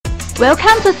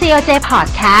Welcome to COJ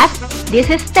Podcast. This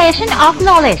is Station of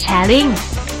Knowledge Sharing.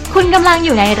 คุณกำลังอ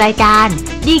ยู่ในรายการ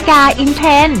ดีกา in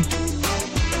Trend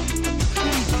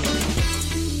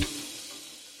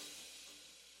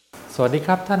สวัสดีค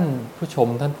รับท่านผู้ชม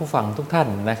ท่านผู้ฟังทุกท่าน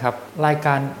นะครับรายก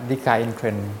ารดีกา in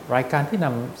Trend รายการที่น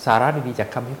ำสาระดีๆจาก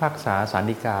คำพิพากษาศาล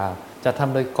ฎีกาจะท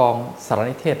ำโดยกองสาร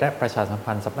นิเทศและประชาสัม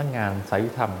พันธ์สำนักงานสายยุ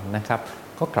ติธรรมนะครับ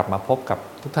ก็กลับมาพบกับ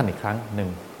ทุกท่านอีกครั้งหนึ่ง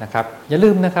นะครับอย่า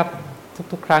ลืมนะครับ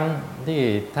ทุกๆครั้งที่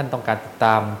ท่านต้องการติดต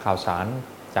ามข่าวสาร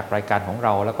จากรายการของเร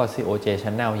าแล้วก็ COJ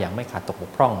Channel อย่างไม่ขาดตกบ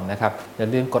กพร่องนะครับอย่า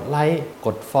ลืมกดไลค์ก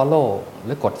ด Follow ห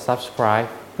รือกด Subscribe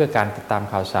เพื่อการติดตาม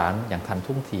ข่าวสารอย่างทัน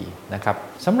ท่วงทีนะครับ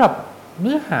สำหรับเ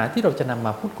นื้อหาที่เราจะนำม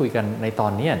าพูดคุยกันในตอ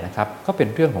นนี้นะครับก็เป็น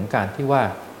เรื่องของการที่ว่า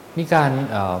มีการ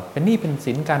เป็นหนี้เป็น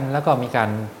สินกันแล้วก็มีการ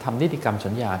ทำนิติกรรม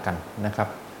สัญญากันนะครับ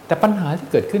แต่ปัญหาที่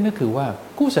เกิดขึ้นก็คือว่า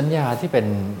คู่สัญญาที่เป็น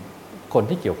คน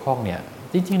ที่เกี่ยวข้องเนี่ย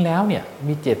จริงๆแล้วเนี่ย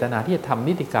มีเจตนาที่จะทำ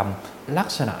นิติกรรมลัก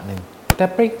ษณะหนึ่งแต่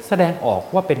ไปแสดงออก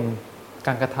ว่าเป็นก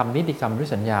ารกระทำนิติกรรมหรือ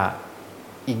สัญญา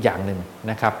อีกอย่างหนึ่ง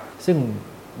นะครับซึ่ง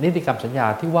นิติกรรมสัญญา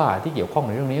ที่ว่าที่เกี่ยวข้องใ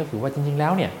นเรื่องนี้ก็คือว่าจริงๆแล้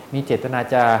วเนี่ยมีเจตนา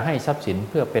จะให้ทรัพย์สิน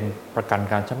เพื่อเป็นประกัน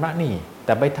การชำระหนี้แ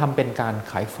ต่ไปทำเป็นการ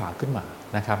ขายฝากขึ้นมา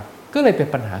นะครับก็เลยเป็น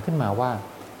ปัญหาขึ้นมาว่า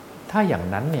ถ้าอย่าง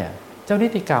นั้นเนี่ยเจ้านิ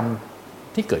ติกรรม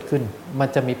ที่เกิดขึ้นมัน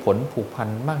จะมีผลผูกพัน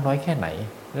มากน้อยแค่ไหน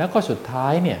แล้วก็สุดท้า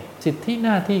ยเนี่ยสิทธิห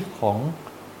น้าที่ของ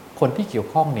คนที่เกี่ยว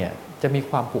ข้องเนี่ยจะมี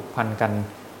ความผูกพันกัน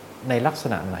ในลักษ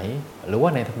ณะไหนหรือว่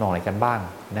าในทำนองไหนกันบ้าง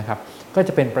นะครับก็จ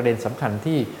ะเป็นประเด็นสำคัญ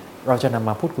ที่เราจะนำ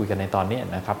มาพูดคุยกันในตอนนี้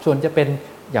นะครับส่วนจะเป็น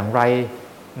อย่างไร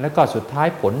แล้วก็สุดท้าย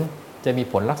ผลจะมี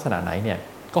ผลลักษณะไหนเนี่ย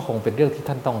ก็คงเป็นเรื่องที่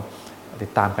ท่านต้องติ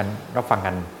ดตามกันรับฟัง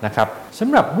กันนะครับส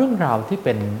ำหรับเรื่องราวที่เ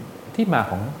ป็นที่มา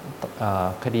ของ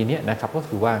คดีนี้นะครับก็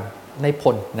คือว่าในพ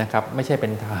ลนะครับไม่ใช่เป็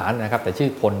นทหารนะครับแต่ชื่อ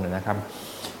พลนะครับ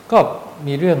ก็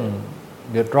มีเรื่อง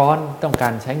เดือดร้อนต้องกา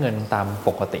รใช้เงินตามป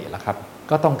กติแล้วครับ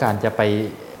ก็ต้องการจะไป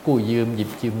กู้ยืมหยิบ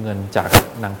ยืมเงินจาก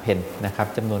นางเพนนะครับ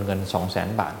จำนวนเงิน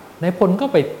 200,000 บาทนายพลก็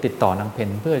ไปติดต่อนางเพน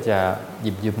เพื่อจะห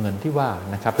ยิบยืมเงินที่ว่า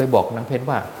นะครับโดยบอกนางเพน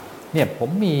ว่าเนี่ยผม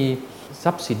มีท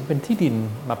รัพย์สินเป็นที่ดิน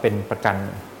มาเป็นประกัน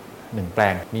1แปล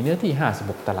งมีเนื้อที่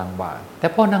56ตารางวาแต่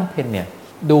พอนางเพนเนี่ย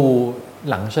ดู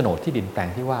หลังโฉนดที่ดินแปลง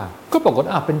ที่ว่าก็ปรากฏ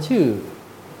เป็นชื่อ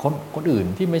คนอื่น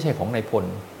ที่ไม่ใช่ของนายพล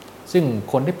ซึ่ง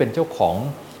คนที่เป็นเจ้าของ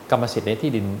กรรมสิทธิ์ใน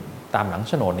ที่ดินตามหลังโ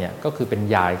ฉนดเนี่ยก็คือเป็น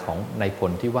ยายของนายพ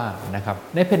ลที่ว่านะครับ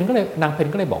นางเพนก็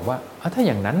เลยบอกว่าถ้าอ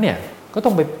ย่างนั้นเนี่ยก็ต้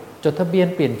องไปจดทะเบียน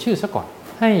เปลี่ยนชื่อซะก่อน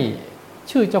ให้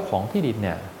ชื่อเจ้าของที่ดินเ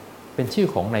นี่ยเป็นชื่อ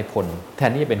ของนายพลแท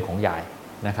นที่จะเป็นของยาย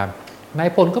นะครับนาย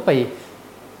พลก็ไป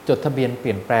จดทะเบียนเป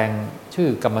ลี่ยนแปลงชื่อ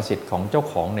กรรมสิทธิ์ของเจ้า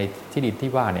ของในที่ดิน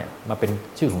ที่ว่าเนี่ยมาเป็น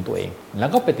ชื่อของตัวเองแล้ว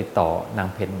ก็ไปติดต่อนาง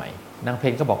เพนใหม่นางเพ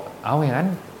นก็บอกเอาอย่างนั้น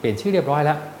เปลี่ยนชื่อเรียบร้อยแ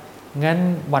ล้วงั้น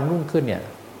วันรุ่งขึ้นเนี่ย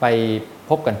ไป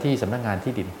พบกันที่สำนักงาน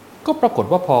ที่ดินก็ปรากฏ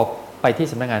ว่าพอไปที่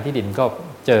สำนักงานที่ดินก็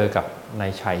เจอกับนา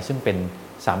ยชัยซึ่งเป็น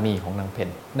สามีของนาง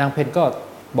เพนก็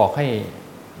บอกให้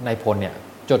นายพลเนี่ย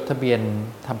จดทะเบียน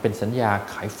ทำเป็นสัญญา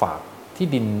ขายฝากที่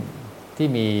ดินที่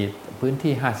มีพื้น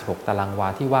ที่56ตารางวา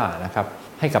ที่ว่านะครับ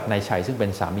ให้กับนายชัยซึ่งเป็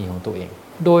นสามีของตัวเอง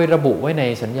โดยระบุไว้ใน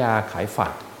สัญญาขายฝา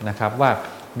กนะครับว่า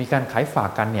มีการขายฝาก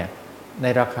กันเนี่ยใน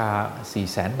ราคา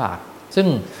 400,000 บาทซึ่ง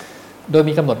โดย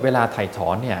มีกำหนดเวลาไถ่ถอ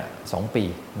นเนี่ย2 ปี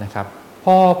นะครับพ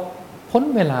อพ้น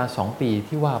เวลา2 ปี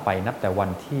ที่ว่าไปนับแต่วัน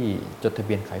ที่จดทะเ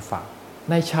บียนขายฝาก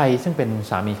นายชัยซึ่งเป็น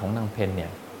สามีของนางเพนเนี่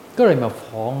ยก็เลยมา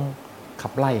ฟ้องขั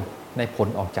บไล่นายพล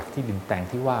ออกจากที่ดินแปลง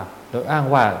ที่ว่าโดยอ้าง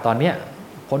ว่าตอนนี้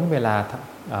พ้นเวลา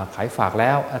ขายฝากแ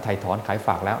ล้วไถ่ถอนขายฝ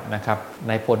ากแล้วนะครับ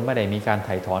นายพลไม่ได้มีการไ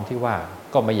ถ่ถอนที่ว่า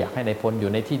ก็ไม่อยากให้นายพลอ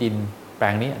ยู่ในที่ดินแปล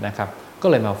งนี้นะครับก็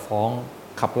เลยมาฟ้อง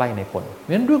ขับไล่นายพลเพรา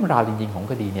ะฉะนั้นเรื่องราวจริงๆของ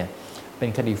คดีเนี่ยเป็น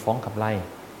คดีฟ้องขับไล่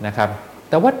นะครับ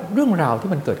แต่ว่าเรื่องราวที่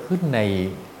มันเกิดขึ้นใน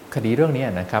คดีเรื่องนี้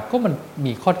นะครับก็มัน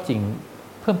มีข้อจริง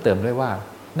เพิ่มเติมด้วยว่า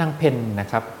นางเพนนะ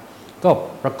ครับก็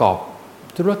ประกอบ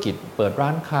ธุรกิจเปิดร้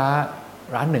านค้า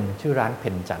ร้านหนึ่งชื่อร้านเพ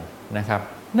นจันทร์นะครับ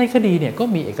ในคดีเนี่ยก็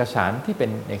มีเอกสารที่เป็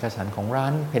นเอกสารของร้า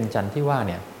นเพนจันทร์ที่ว่าเ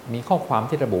นี่ยมีข้อความ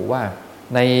ที่ระบุว่า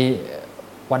ใน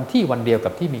วันเดียวกั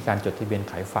บที่มีการจดทะเบียน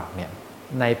ขายฝากเนี่ย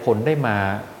นายพลได้มา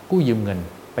กู้ยืมเงิน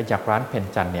ไปจากร้านเพน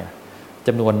จันทร์เนี่ยจ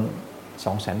ำนวน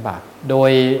 200,000 บาทโด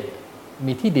ย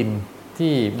มีที่ดิน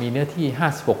ที่มีเนื้อที่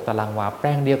56ตารางวาแปล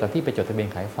งเดียวกับที่ไปจดทะเบียน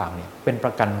ขายฝากเนี่ยเป็นป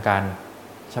ระกันการ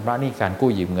ชำระหนี้การกู้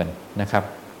ยืมเงินนะครับ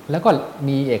แล้วก็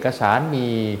มีเอกสารมี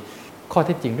ข้อเ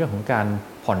ท็จจริงเรื่องของการ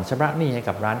ผ่อนชำระหนี้ให้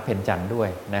กับร้านเพนจันทร์ด้วย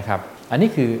นะครับอันนี้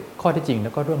คือข้อเท็จจริงแล้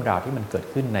วก็เรื่องราวที่มันเกิด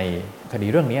ขึ้นในคดี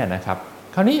เรื่องนี้นะครับ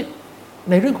คราวนี้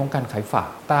ในเรื่องของการขายฝาก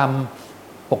ตาม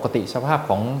ปกติสภาพ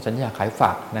ของสัญญาขายฝ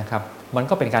ากนะครับมัน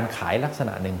ก็เป็นการขายลักษณ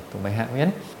ะหนึ่งถูกไหมฮะเพราะฉะ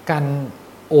นั้นการ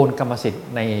โอนกรรมสิทธิ์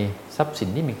ในทรัพย์สิน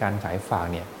ที่มีการขายฝาก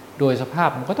เนี่ยโดยสภาพ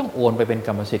มันก็ต้องโอนไปเป็นก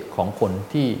รรมสิทธิ์ของคน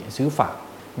ที่ซื้อฝาก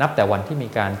นับแต่วันที่มี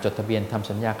การจดทะเบียนทำ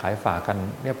สัญญาขายฝากกัน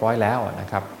เรียบร้อยแล้วนะ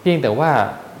ครับเพียงแต่ว่า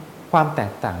ความแต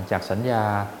กต่างจากสัญญา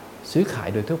ซื้อขาย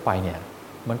โดยทั่วไปเนี่ย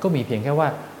มันก็มีเพียงแค่ว่า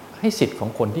ให้สิทธิ์ของ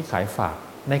คนที่ขายฝาก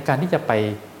ในการที่จะไป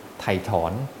ไถ่ถอ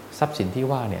นทรัพย์สินที่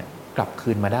ว่าเนี่ยกลับ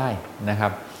คืนมาได้นะครั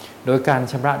บโดยการ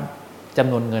ชำระจ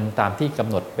ำนวนเงินตามที่กำ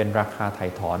หนดเป็นราคาไถ่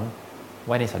ถอนไ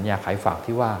ว้ในสัญญาขายฝาก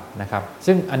ที่ว่านะครับ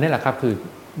ซึ่งอันนี้แหละครับคือ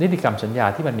นิติกรรมสัญญา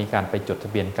ที่มันมีการไปจดทะ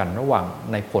เบียนกันระหว่าง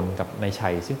นายพลกับนายชั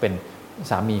ยซึ่งเป็น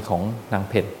สามีของนาง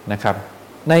เพ็ญนะครับ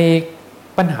ใน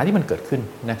ปัญหาที่มันเกิดขึ้น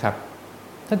นะครับ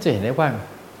ท่านจะเห็นได้ว่า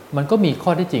มันก็มีข้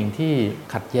อที่จริงที่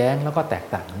ขัดแย้งแล้วก็แตก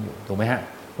ต่างกันอยู่ถูกไหมฮะ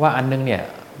ว่าอันนึงเนี่ย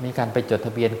มีการไปจดท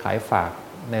ะเบียนขายฝาก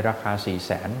ในราคา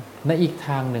 400,000 ในอีกท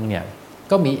างหนึ่งเนี่ย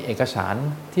ก็มีเอกสาร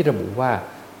ที่ระบุว่า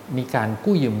มีการ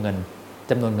กู้ยืมเงิน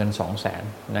จำนวนเงิน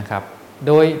 200,000 นะครับโ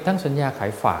ดยทั้งสัญญาขา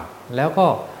ยฝากแล้วก็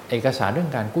เอกสารเรื่อ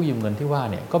งการกู้ยืมเงินที่ว่า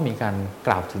เนี่ยก็มีการก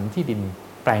ล่าวถึงที่ดิน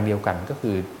แปลงเดียวกันก็คื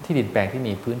อที่ดินแปลงที่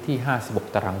มีพื้นที่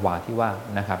56 ตารางวาที่ว่า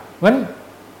นะครับเพราะฉะนั้น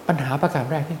ปัญหาประการ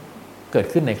แรกที่เกิด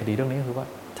ขึ้นในคดีเรื่องนี้ก็คือว่า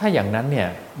ถ้าอย่างนั้นเนี่ย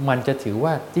มันจะถือ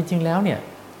ว่าจริงๆแล้วเนี่ย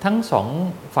ทั้งสอง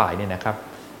ฝ่ายเนี่ยนะครับ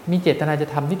มีเจตนาจะ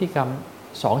ทำนิติกรรม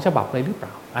2 ฉบับเลยหรือเปล่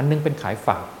าอันนึงเป็นขายฝ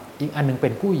ากอีกอันนึงเป็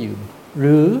นกู้ยืมห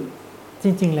รือจ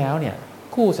ริงๆแล้วเนี่ย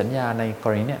คู่สัญญาในก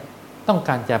รณีเนี่ยต้องก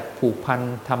ารจะผูกพัน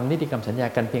ทำนิติกรรมสัญญา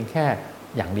กันเพียงแค่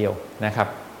อย่างเดียวนะครับ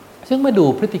ซึ่งเมื่อดู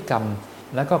พฤติกรรม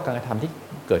แล้วก็การกระทำที่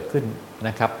เกิดขึ้นน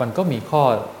ะครับมันก็มีข้อ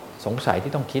สงสัย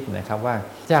ที่ต้องคิดนะครับว่า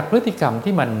จากพฤติกรรม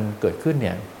ที่มันเกิดขึ้นเ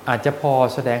นี่ยอาจจะพอ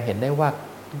แสดงเห็นได้ว่า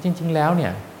จริงๆแล้วเนี่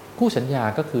ยคู่สัญญา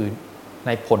ก็คือน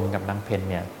ายพลกับนางเพ็ญ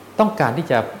เนี่ยต้องการที่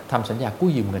จะทำสัญญากู้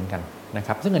ยืมเงินกันนะค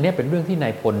รับซึ่งอันนี้เป็นเรื่องที่นา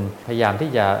ยพลพยายาม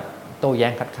ที่จะโต้แย้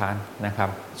งคัดค้านนะครับ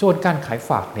ส่วนการขาย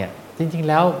ฝากเนี่ยจริงๆ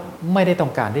แล้วไม่ได้ต้อ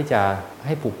งการที่จะใ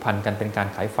ห้ผูกพันกันเป็นการ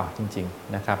ขายฝากจริง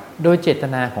ๆนะครับโดยเจต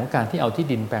นาของการที่เอาที่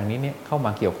ดินแปลงนี้เนี่ยเข้าม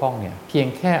าเกี่ยวข้องเนี่ยเพียง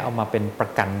แค่เอามาเป็นปร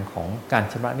ะกันของการ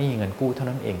ชำระหนี้เงินกู้เท่า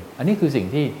นั้นเองอันนี้คือสิ่ง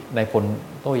ที่นายพล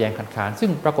โต้แย้งคัดค้านซึ่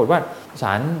งปรากฏว่าศ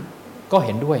าลก็เ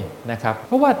ห็นด้วยนะครับเ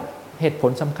พราะว่าเหตุผ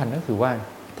ลสำคัญก็คือว่า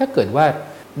ถ้าเกิดว่า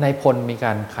นายพลมีก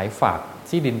ารขายฝาก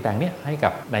ที่ดินแปลงนี้ให้กั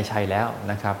บนายชัยแล้ว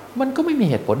นะครับมันก็ไม่มี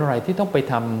เหตุผลอะไรที่ต้องไป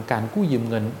ทำการกู้ยืม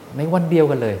เงินในวันเดียว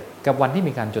กันเลยกับวันที่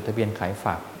มีการจดทะเบียนขายฝ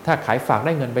ากถ้าขายฝากไ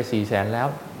ด้เงินไป 400,000 แล้ว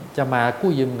จะมา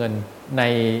กู้ยืมเงินใน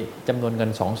จำนวนเงิน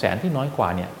 200,000 ที่น้อยกว่า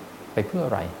เนี่ยไปเพื่ออ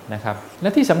ะไรนะครับและ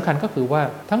ที่สำคัญก็คือว่า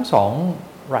ทั้ง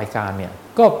2รายการเนี่ย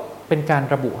ก็เป็นการ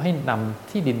ระบุให้นำ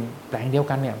ที่ดินแปลงเดียว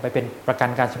กันเนี่ยไปเป็นประกัน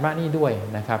การชำระหนี้ด้วย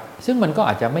นะครับซึ่งมันก็อ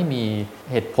าจจะไม่มี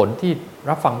เหตุผลที่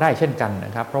รับฟังได้เช่นกันน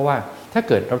ะครับเพราะว่าถ้า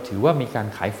เกิดเราถือว่ามีการ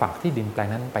ขายฝากที่ดินแปลง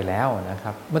นั้นไปแล้วนะค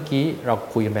รับเมื่อกี้เรา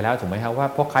คุยกันไปแล้วถูกไหมครับว่า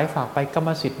พอขายฝากไปกรรม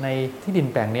สิทธิ์ในที่ดิน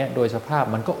แปลงนี้โดยสภาพ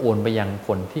มันก็โอนไปยังค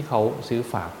นที่เขาซื้อ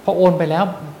ฝากพอโอนไปแล้ว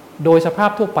โดยสภา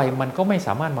พทั่วไปมันก็ไม่ส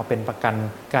ามารถมาเป็นประกัน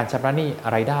การชำระหนี้อ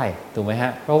ะไรได้ถูกไหมฮ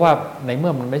ะเพราะว่าในเมื่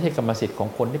อมันไม่ใช่กรรมสิทธิ์ของ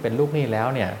คนที่เป็นลูกหนี้แล้ว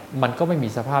เนี่ยมันก็ไม่มี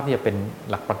สภาพที่จะเป็น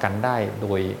หลักประกันได้โด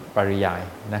ยปริยาย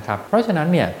นะครับเพราะฉะนั้น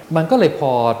เนี่ยมันก็เลยพ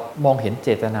อมองเห็นเจ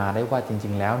ตนาได้ว่าจริ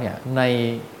งๆแล้วเนี่ยใน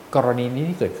กรณีนี้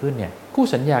ที่เกิดขึ้นเนี่ยคู่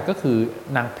สัญญาก็คือ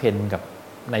นางเพ็ญกับ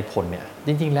นายพลเนี่ยจ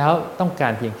ริงๆแล้วต้องกา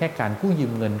รเพียงแค่การกู้ยื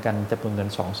มเงินกันจำนวนเงิน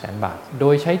 200,000 บาทโด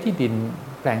ยใช้ที่ดิน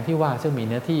แปลงที่ว่าซึ่งมี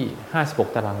เนื้อที่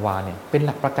56 ตารางวาเนี่ยเป็นห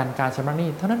ลักประกันการชำระหนี้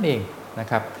เท่านั้นเองนะ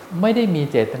ครับไม่ได้มี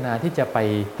เจตนาที่จะไป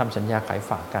ทำสัญญาขาย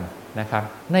ฝากกันนะครับ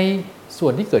ในส่ว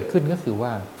นที่เกิดขึ้นก็คือว่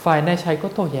าฝ่ายนายชัยก็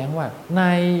โต้แย้งว่าน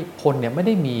ายพลเนี่ยไม่ไ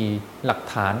ด้มีหลัก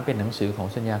ฐานเป็นหนังสือของ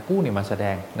สัญญากู้เนี่ยมาแสด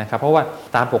งนะครับเพราะว่า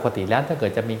ตามปกติแล้วถ้าเกิ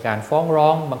ดจะมีการฟ้องร้อ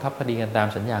งบังคับคดีกันตาม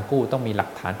สัญญากู้ต้องมีหลัก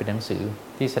ฐานเป็นหนังสือ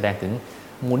ที่แสดงถึง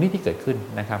มูลหนี้ที่เกิดขึ้น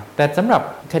นะครับแต่สำหรับ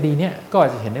คดีนี้ก็อา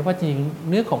จจะเห็นได้ว่าจริง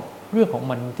เรื่องของ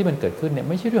มันที่มันเกิดขึ้นเนี่ย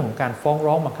ไม่ใช่เรื่องของการฟ้อง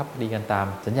ร้องบังคับคดีกันตาม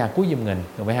สัญญากู้ยืมเงิน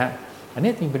ถูกไหมฮะอัน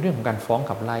นี้จริงเป็นเรื่องของการฟ้อง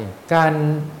ขับไล่การ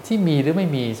ที่มีหรือไม่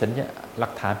มีสัญญาหลั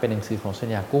กฐานเป็นหนังสือของสัญ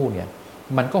ญากู้เนี่ย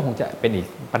มันก็คงจะเป็นอีก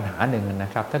ปัญหาหนึ่งน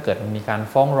ะครับถ้าเกิดมันมีการ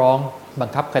ฟ้องร้องบัง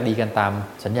คับคดีกันตาม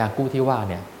สัญญากู้ที่ว่า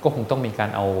เนี่ยก็คงต้องมีการ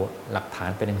เอาหลักฐาน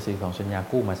เป็นหนังสือของสัญญา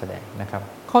กู้มาแสดงนะครับ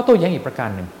ข้อโต้แย้งอีกประการ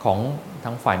หนึ่งของท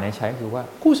างฝ่ายนายชัยคือว่า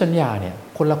คู่สัญญาเนี่ย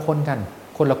คนละคนกัน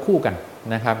คนละคู่กัน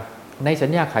นะครับในสั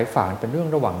ญญาขายฝากเป็นเรื่อง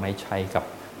ระหว่างนายชัยกับ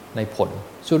นายพล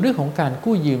ส่วนเรื่องของการ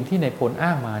กู้ยืมที่นายพลอ้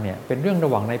างมาเนี่ยเป็นเรื่องระ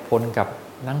หว่างนายพลกับ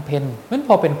นางเพ็ญนั้นพ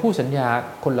อเป็นคู่สัญญา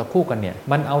คนละคู่กันเนี่ย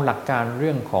มันเอาหลักการเ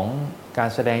รื่องของการ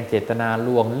แสดงเจตนาล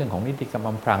วงเรื่องของนิติกรรม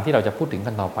อำพรางที่เราจะพูดถึง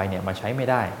กันต่อไปเนี่ยมาใช้ไม่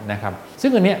ได้นะครับซึ่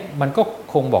งอันเนี้ยมันก็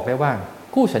คงบอกได้ว่า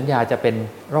คู่สัญญาจะเป็น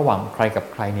ระหว่างใครกับ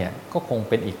ใครเนี่ยก็คง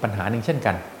เป็นอีกปัญหาหนึ่งเช่น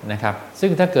กันนะครับซึ่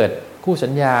งถ้าเกิดคู่สั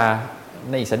ญญา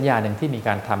ในอีกสัญญาหนึ่งที่มีก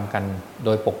ารทำกันโด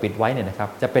ยปกปิดไว้เนี่ยนะครับ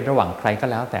จะเป็นระหว่างใครก็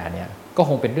แล้วแต่เนี่ยก็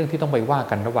คงเป็นเรื่องที่ต้องไปว่า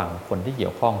กันระหว่างคนที่เกี่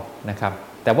ยวข้องนะครับ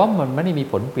แต่ว่ามันไม่ได้มี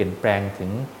ผลเปลี่ยนแปลงถึง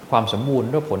ความสมบูรณ์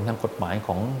หรือผลทางกฎหมายข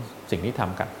องสิ่งที่ท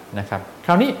ำกันนะครับค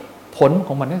ราวนี้ผลข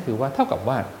องมันก็คือว่าเท่ากับ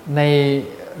ว่าใน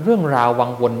เรื่องราววั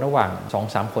งวนระหว่าง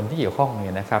 2-3 คนที่เกี่ยวข้องเ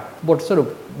นี่ยนะครับบทสรุป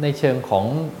ในเชิงของ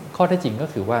ข้อเท็จจริงก็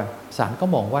คือว่าศาลก็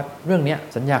มองว่าเรื่องนี้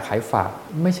สัญญาขายฝาก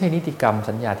ไม่ใช่นิติกรรม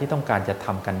สัญญาที่ต้องการจะท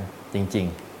ำกันจริง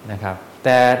ๆนะครับแ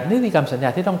ต่นิติกรรมสัญญา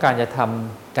ที่ต้องการจะท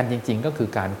ำกันจริงๆก็คือ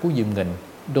การกู้ยืมเงิน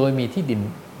โดยมีที่ดิน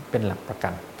เป็นหลักประกั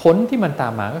นผลที่มันตา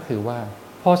มมาก็คือว่า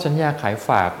พอสัญญาขายฝ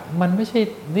ากมันไม่ใช่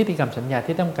นิติกรรมสัญญา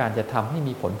ที่ต้องการจะทำให้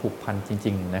มีผลผูกพันจ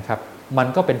ริงๆนะครับมัน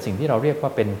ก็เป็นสิ่งที่เราเรียกว่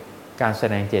าเป็นการแส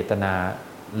ดงเจตนา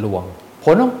ลวงผ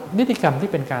ลของนิติกรรมที่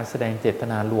เป็นการแสดงเจต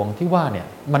นาลวงที่ว่าเนี่ย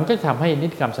มันก็ทำให้นิ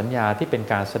ติกรรมสัญญาที่เป็น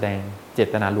การแสดงเจ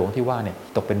ตนาลวงที่ว่าเนี่ย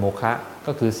ตกเป็นโมฆะ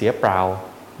ก็คือเสียเปล่า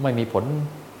ไม่มีผล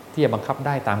ที่จะบังคับไ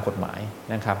ด้ตามกฎหมาย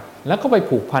นะครับแล้วก็ไป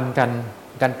ผูกพัน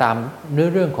กันตามเนื้อ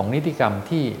เรื่องของนิติกรรม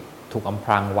ที่ถูกอำพ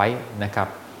รางไว้นะครับ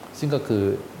ซึ่งก็คือ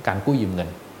การกู้ยืมเงิน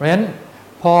เพราะฉะนั้น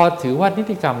พอถือว่านิ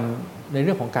ติกรรมในเ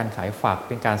รื่องของการขายฝากเ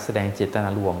ป็นการแสดงเจตนา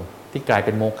ลวงที่กลายเ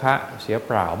ป็นโมฆะเสียเ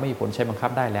ปล่าไม่มีผลใช้บังคั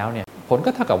บได้แล้วเนี่ยผลก็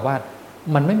เท่ากับว่า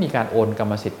มันไม่มีการโอนกร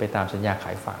รมสิทธิ์ไปตามสัญญาข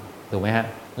ายฝากถูกไหมฮะ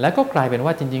แล้วก็กลายเป็นว่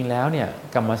าจริงๆแล้วเนี่ย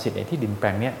กรรมสิทธิ์ในที่ดินแปล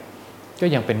งเนี้ยก็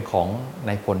ยังเป็นของน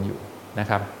ายพลอยู่นะ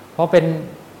ครับเพราะเป็น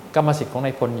กรรมสิทธิ์ของน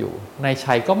ายพลอยู่นาย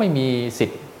ชัยก็ไม่มีสิท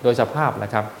ธิ์โดยสภาพน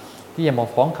ะครับที่จะมา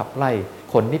ฟ้องขับไล่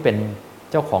คนที่เป็น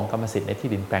เจ้าของกรรมสิทธิ์ในที่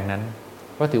ดินแปลงนั้น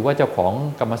เพราะถือว่าเจ้าของ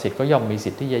กรรมสิทธิ์ก็ย่อมมีสิ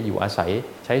ทธิ์ที่จะอยู่อาศัย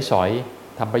ใช้สอย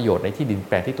ทำประโยชน์ในที่ดินแ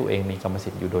ปลงที่ตัวเองมีกรรมสิ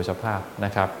ทธิ์อยู่โดยสภาพน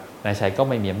ะครับนายชัยก็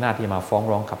ไม่มีอำนาจที่มาฟ้อง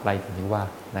ร้องขับไล่อย่างที่ว่า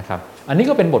นะครับอันนี้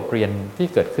ก็เป็นบทเรียนที่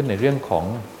เกิดขึ้นในเรื่องของ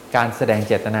การแสดง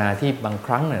เจตนาที่บางค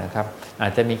รั้งนะครับอา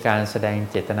จจะมีการแสดง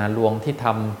เจตนาลวงที่ท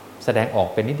ำแสดงออก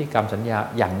เป็นนิติกรรมสัญญา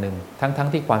อย่างหนึ่งทั้ง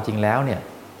ที่ความจริงแล้วเนี่ย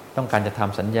ต้องการจะท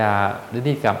ำสัญญาหรือ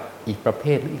นิติกรรมอีกประเภ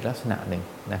ทหรืออีกลักษณะหนึ่ง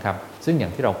นะครับซึ่งอย่า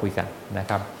งที่เราคุยกันนะ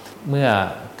ครับเมื่อ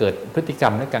เกิดพฤติกรร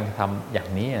มและการกระทำอย่าง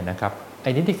นี้นะครับไ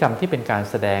อ้นิติกรรมที่เป็นการ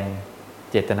แสดง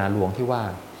เจตนาลวงที่ว่า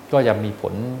ก็จะมีผ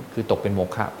ลคือตกเป็นโม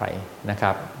ฆะไปนะค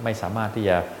รับไม่สามารถที่จ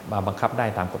ะมาบังคับได้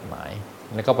ตามกฎหมาย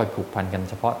แล้วก็ไปผูกพันกัน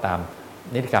เฉพาะตาม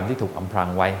นิติกรรมที่ถูกอำพราง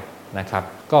ไว้นะครับ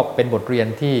ก็เป็นบทเรียน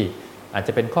ที่อาจจ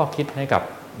ะเป็นข้อคิดให้กับ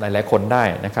หลายๆคนได้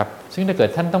นะครับซึ่งถ้าเกิด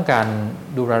ท่านต้องการ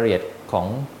ดูรายละเอียดของ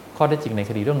ข้อเท็จจริงใน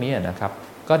คดีเรื่องนี้นะครับ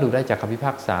ก็ดูได้จากคำพิพ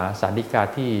ากษาศาลฎีกา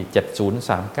ที่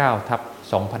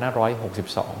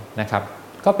7039/2562นะครับ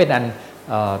ก็เป็นอัน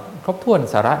ครบถ้วน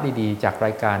สาระดีๆจากร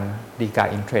ายการฎีกา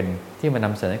อินเทรนด์ที่มาน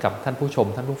ำเสนอกับท่านผู้ชม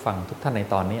ท่านผู้ฟังทุกท่านใน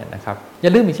ตอนนี้นะครับอย่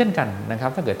าลืมอีกเช่นกันนะครั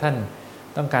บถ้าเกิดท่าน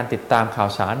ต้องการติดตามข่าว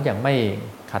สารอย่างไม่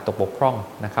ขาดตกบกพร่อง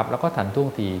นะครับแล้วก็ทันท่วง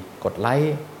ทีกดไล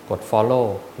ค์กด Follow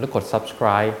หรือกด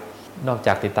Subscribe นอกจ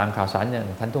ากติดตามข่าวสารอย่าง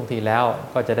ทันท่วงทีแล้ว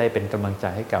ก็จะได้เป็นกำลังใจ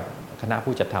ให้กับคณะ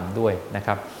ผู้จัดทำด้วยนะค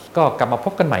รับก็กลับมาพ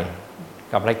บกันใหม่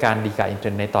กับรายการฎีกาอินเทร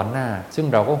นด์ในตอนหน้าซึ่ง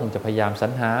เราก็คงจะพยายามสร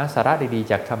รหาสาระดี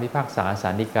ๆจากคำพิพากษาศา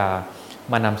ลฎีกา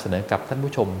มานำเสนอกับท่าน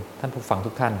ผู้ชมท่านผู้ฟัง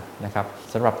ทุกท่านนะครับ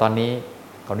สำหรับตอนนี้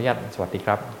ขออนุญาตสวัสดีค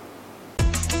รับ